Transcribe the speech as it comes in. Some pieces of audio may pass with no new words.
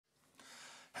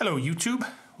Hello YouTube,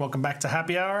 welcome back to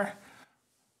Happy Hour.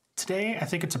 Today I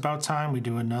think it's about time we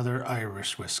do another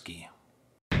Irish whiskey.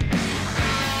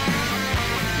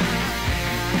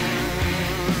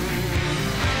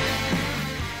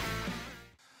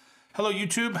 Hello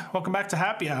YouTube, welcome back to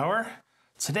Happy Hour.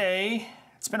 Today,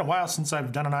 it's been a while since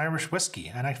I've done an Irish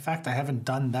whiskey, and in fact I haven't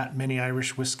done that many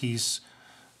Irish whiskeys,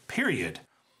 period.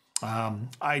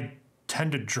 I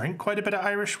tend to drink quite a bit of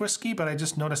Irish whiskey, but I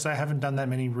just noticed I haven't done that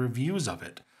many reviews of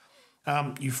it.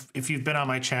 If you've been on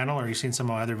my channel or you've seen some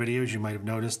of my other videos, you might have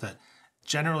noticed that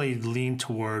generally lean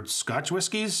towards Scotch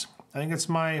whiskeys. I think it's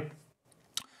my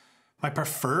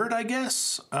preferred, I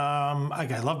guess.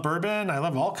 I love bourbon. I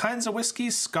love all kinds of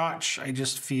whiskeys. Scotch, I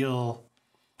just feel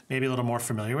maybe a little more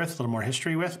familiar with, a little more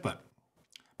history with, but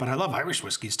I love Irish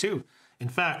whiskeys too. In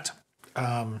fact,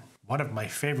 one of my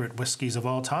favorite whiskeys of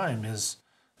all time is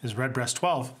Redbreast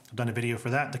 12. I've done a video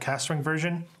for that, the cask strength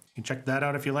version. You can check that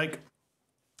out if you like.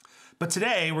 But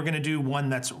today we're going to do one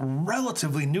that's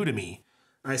relatively new to me.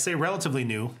 I say relatively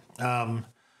new.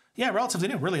 Yeah, relatively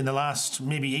new, really, in the last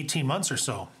maybe 18 months or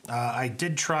so. I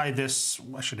did try this.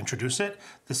 I should introduce it.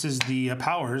 This is the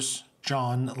Powers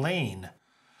John Lane.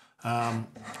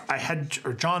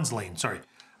 John's Lane, sorry.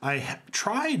 I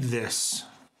tried this,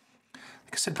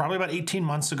 like I said, probably about 18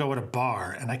 months ago at a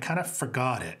bar, and I kind of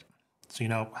forgot it. So you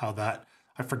know how that,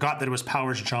 I forgot that it was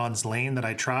Powers John's Lane that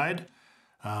I tried.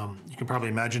 You can probably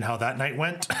imagine how that night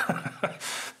went.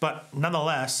 But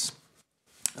nonetheless,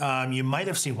 you might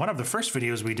have seen one of the first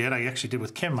videos we did, I actually did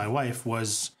with Kim, my wife,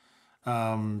 was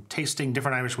tasting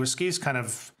different Irish whiskeys, kind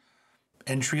of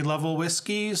entry-level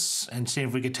whiskeys, and seeing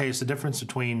if we could taste the difference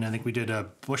between, I think we did a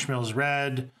Bushmills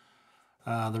Red,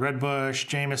 the Red Bush,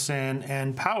 Jameson,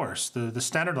 and Powers, the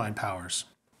standard line Powers,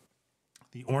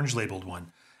 the orange labeled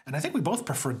one. And I think we both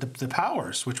preferred the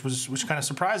Powers, which kind of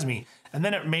surprised me. And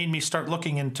then it made me start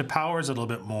looking into Powers a little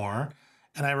bit more.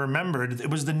 And I remembered it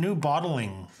was the new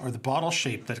bottling or the bottle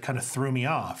shape that kind of threw me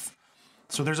off.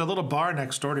 So there's a little bar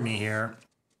next door to me here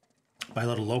by a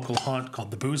little local haunt called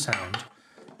the Booze Hound.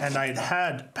 And I'd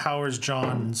had Powers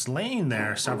John's Lane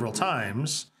there several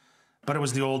times, but it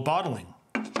was the old bottling,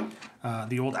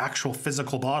 the old actual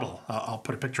physical bottle. I'll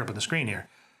put a picture up on the screen here.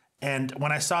 And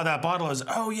when I saw that bottle, I was,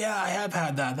 oh yeah, I have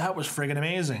had that. That was friggin'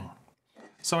 amazing.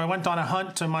 So I went on a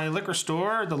hunt to my liquor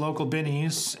store, the local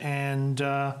Binny's, and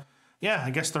yeah,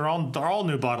 I guess they're all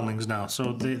new bottlings now.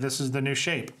 So this is the new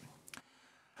shape.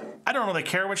 I don't really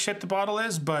care what shape the bottle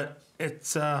is, but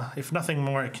it's, if nothing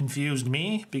more, it confused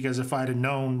me, because if I'd have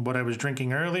known what I was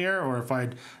drinking earlier, or if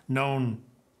I'd known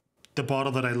the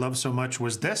bottle that I love so much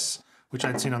was this, which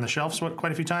I'd seen on the shelves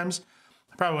quite a few times,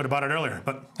 I probably would have bought it earlier,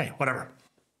 but hey, whatever.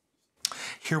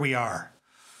 Here we are.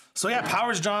 So yeah,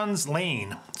 Powers John's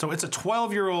Lane. So it's a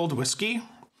 12-year-old whiskey.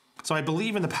 So I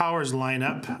believe in the Powers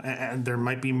lineup, and there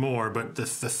might be more, but the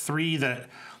three that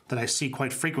I see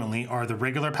quite frequently are the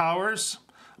regular Powers.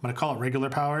 I'm gonna call it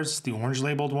regular Powers, the orange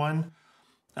labeled one.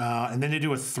 And then they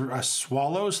do a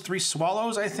Swallows, 3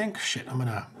 Swallows, I think. Shit, I'm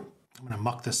gonna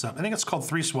muck this up. I think it's called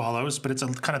 3 Swallows, but it's a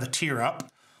kind of the tier up.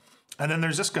 And then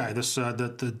there's this guy,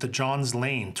 the John's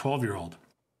Lane, 12-year-old.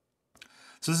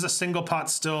 So this is a single pot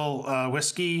still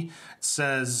whiskey. It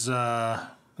says, I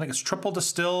think it's triple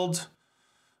distilled.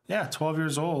 Yeah, 12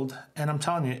 years old. And I'm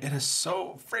telling you, it is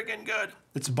so friggin' good.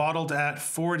 It's bottled at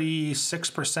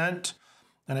 46%.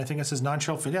 And I think it says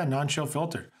non-chill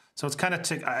filtered. So it's kind of,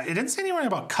 it didn't say anything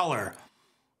about color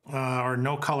or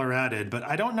no color added, but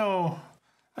I don't know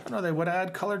they would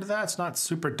add color to that. It's not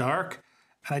super dark.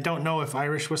 And I don't know if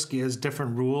Irish whiskey has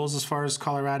different rules as far as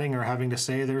color adding or having to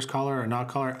say there's color or not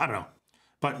color. I don't know.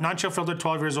 But non-chill filtered,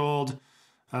 12 years old,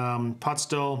 pot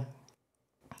still,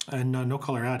 and no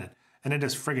color added. And it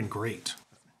is friggin' great.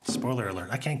 Spoiler alert.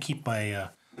 I can't keep my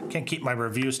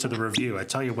reviews to the review. I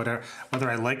tell you whether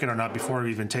I like it or not before I've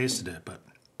even tasted it. But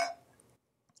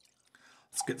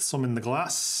let's get some in the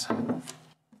glass.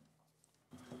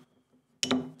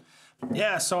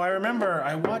 Yeah, so I remember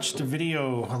I watched a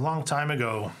video a long time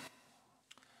ago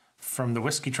from the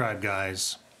Whiskey Tribe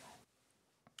guys.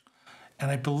 And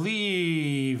I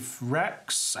believe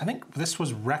Rex, I think this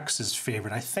was Rex's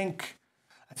favorite. I think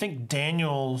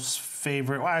Daniel's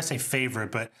favorite, well, I say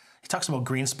favorite, but he talks about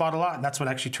Green Spot a lot, and that's what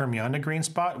actually turned me on to Green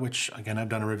Spot, which, again, I've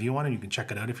done a review on, and you can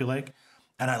check it out if you like.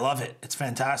 And I love it. It's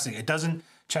fantastic. It doesn't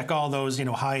check all those,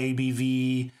 high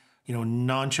ABV,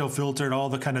 non-chill filtered, all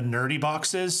the kind of nerdy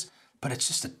boxes, but it's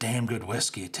just a damn good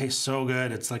whiskey. It tastes so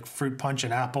good. It's like fruit punch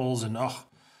and apples, and oh.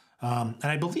 And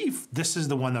I believe this is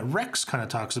the one that Rex kind of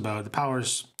talks about, the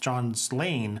Powers John's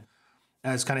Lane,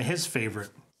 as kind of his favorite.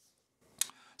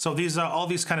 So these all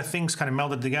these kind of things kind of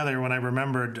melded together when I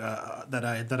remembered that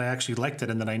I actually liked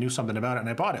it and that I knew something about it and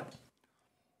I bought it.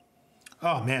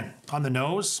 Oh man, on the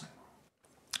nose,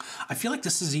 I feel like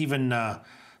this is even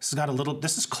this has got a little.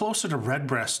 This is closer to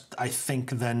Redbreast, I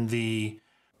think, than the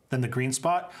Green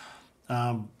Spot,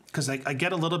 because I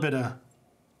get a little bit of.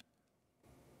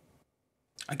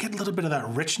 I get a little bit of that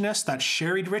richness, that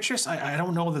sherried richness. I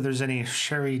don't know that there's any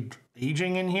sherried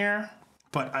aging in here,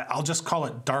 but I'll just call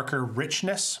it darker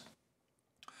richness.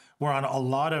 Where on a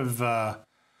lot of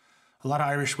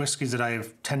Irish whiskeys that I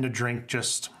tend to drink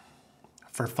just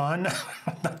for fun,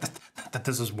 not that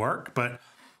this is work, but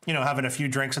you know, having a few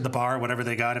drinks at the bar, whatever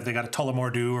they got, if they got a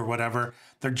Tullamore Dew or whatever,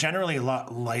 they're generally a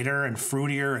lot lighter and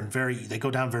fruitier and they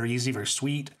go down very easy, very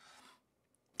sweet.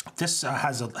 This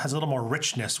has a little more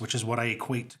richness, which is what I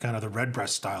equate to kind of the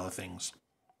Redbreast style of things.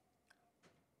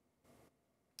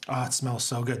 Oh, it smells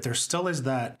so good. There still is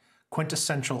that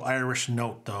quintessential Irish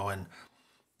note though, and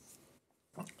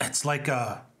it's like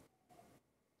a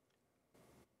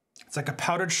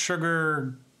powdered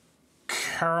sugar,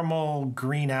 caramel,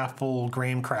 green apple,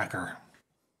 graham cracker.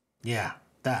 Yeah,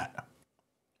 that.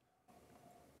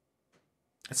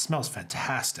 It smells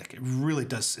fantastic. It really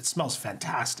does. It smells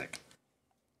fantastic.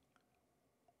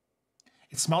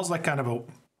 It smells like kind of a,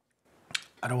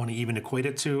 I don't want to even equate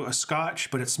it to a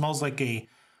Scotch, but it smells like a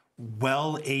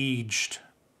well-aged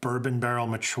bourbon barrel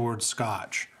matured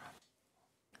Scotch.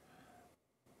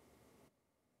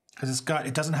 Because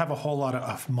it doesn't have a whole lot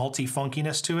of malty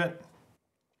funkiness to it,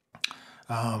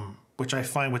 which I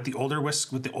find with the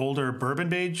older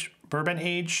bourbon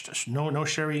aged, no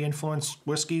sherry influenced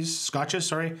whiskeys, Scotches,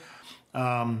 sorry,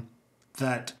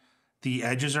 that the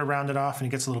edges are rounded off and it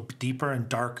gets a little deeper and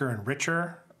darker and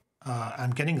richer.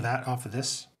 I'm getting that off of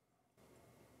this.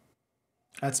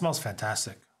 That smells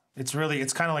fantastic. It's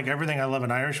kind of like everything I love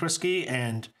in Irish whiskey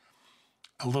and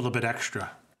a little bit extra. All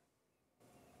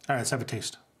right, let's have a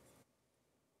taste.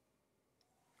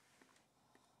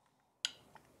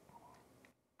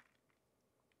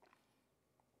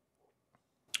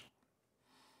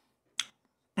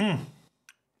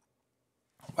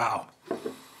 Wow.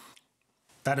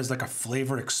 That is like a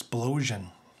flavor explosion.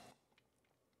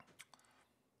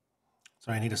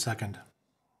 Sorry, I need a second.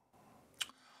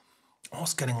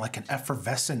 Almost getting like an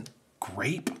effervescent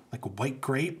grape, like a white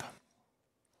grape.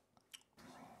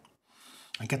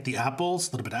 I get the apples,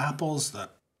 a little bit of apples, the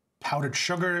powdered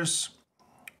sugars,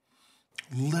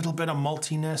 a little bit of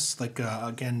maltiness, like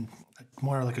again,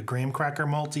 more like a graham cracker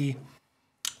malty,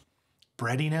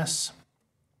 breadiness,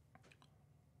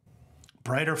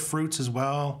 brighter fruits as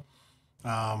well.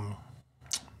 A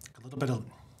little bit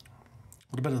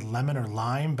of lemon or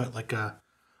lime, but like a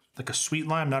sweet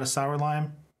lime, not a sour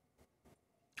lime.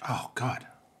 Oh God.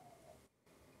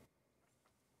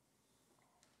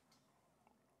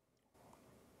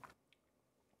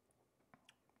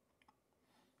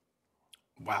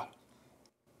 Wow.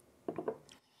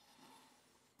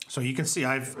 So you can see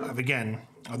I've again,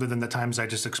 other than the times I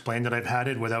just explained that I've had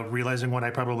it without realizing what I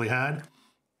probably had,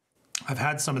 I've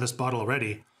had some of this bottle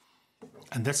already.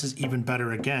 And this is even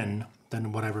better again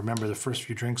than what I remember the first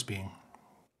few drinks being.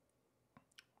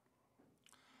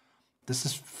 This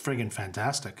is friggin'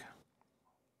 fantastic.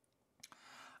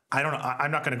 I don't know.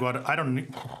 I'm not going to go out. I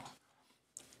don't.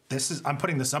 I'm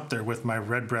putting this up there with my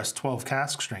Redbreast 12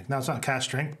 cask strength. Now it's not cask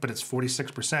strength, but it's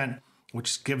 46%,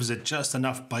 which gives it just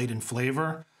enough bite and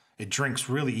flavor. It drinks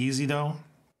really easy though.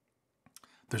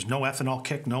 There's no ethanol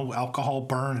kick, no alcohol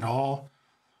burn at all.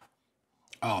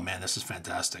 Oh man, this is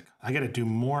fantastic. I got to do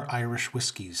more Irish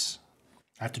whiskeys.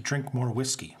 I have to drink more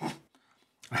whiskey.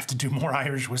 I have to do more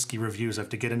Irish whiskey reviews. I have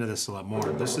to get into this a lot more.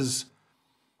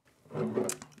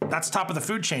 That's top of the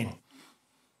food chain.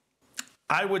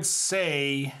 I would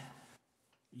say,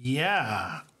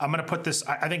 yeah, I'm going to put this,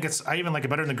 I think I even like it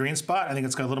better than the Green Spot. I think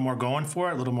it's got a little more going for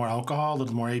it, a little more alcohol, a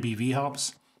little more ABV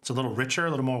helps. It's a little richer,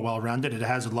 a little more well-rounded. It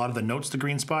has a lot of the notes the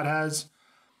Green Spot has,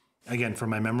 again,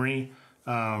 from my memory.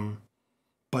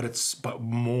 But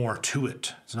more to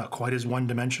it. It's not quite as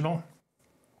one-dimensional.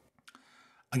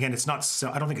 Again,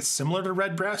 I don't think it's similar to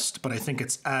Redbreast, but I think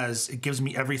it gives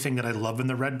me everything that I love in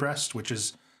the Redbreast, which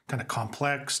is kind of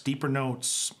complex, deeper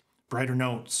notes, brighter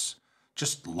notes,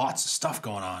 just lots of stuff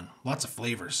going on, lots of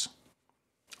flavors.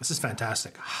 This is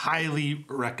fantastic. Highly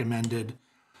recommended.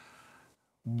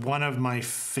 One of my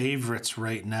favorites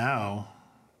right now.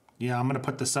 Yeah, I'm going to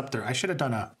put this up there. I should have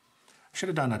done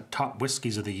a top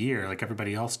whiskeys of the year like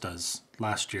everybody else does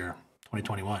last year,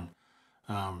 2021.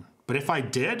 But if I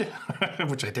did,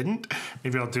 which I didn't,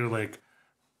 maybe I'll do like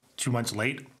 2 months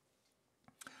late.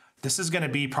 This is going to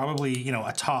be probably,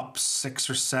 a top 6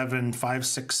 or 7, 5,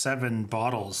 6, 7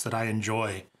 bottles that I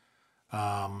enjoy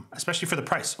especially for the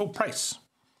price. Oh, price.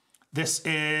 This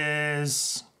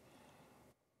is,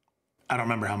 I don't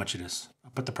remember how much it is.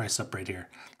 I'll put the price up right here.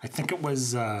 I think it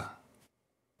was, I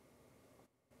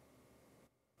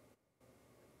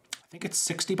think it's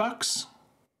 60 bucks.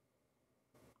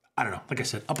 I don't know. Like I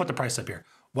said, I'll put the price up here.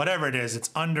 Whatever it is, it's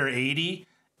under 80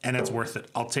 and it's worth it.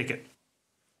 I'll take it.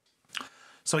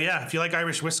 So yeah, if you like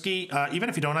Irish whiskey, even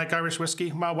if you don't like Irish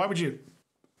whiskey, well, why would you?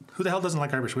 Who the hell doesn't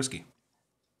like Irish whiskey?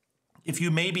 If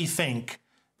you maybe think,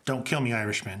 don't kill me,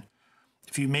 Irishman.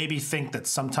 If you maybe think that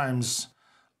sometimes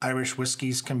Irish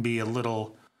whiskeys can be a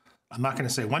little, I'm not going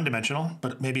to say one-dimensional,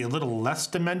 but maybe a little less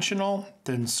dimensional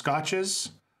than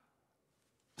Scotches,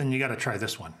 then you got to try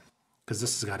this one because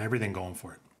this has got everything going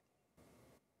for it.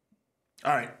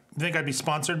 All right, I think I'd be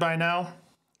sponsored by now.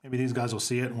 Maybe these guys will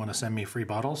see it and want to send me free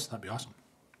bottles. That'd be awesome.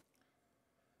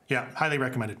 Yeah, highly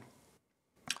recommended.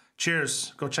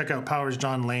 Cheers. Go check out Powers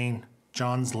John Lane.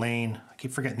 John's Lane. I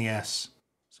keep forgetting the S.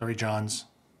 Sorry, John's.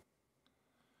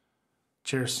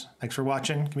 Cheers. Thanks for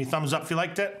watching. Give me a thumbs up if you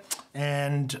liked it.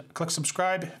 And click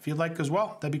subscribe if you'd like as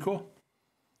well. That'd be cool.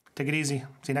 Take it easy.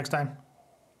 See you next time.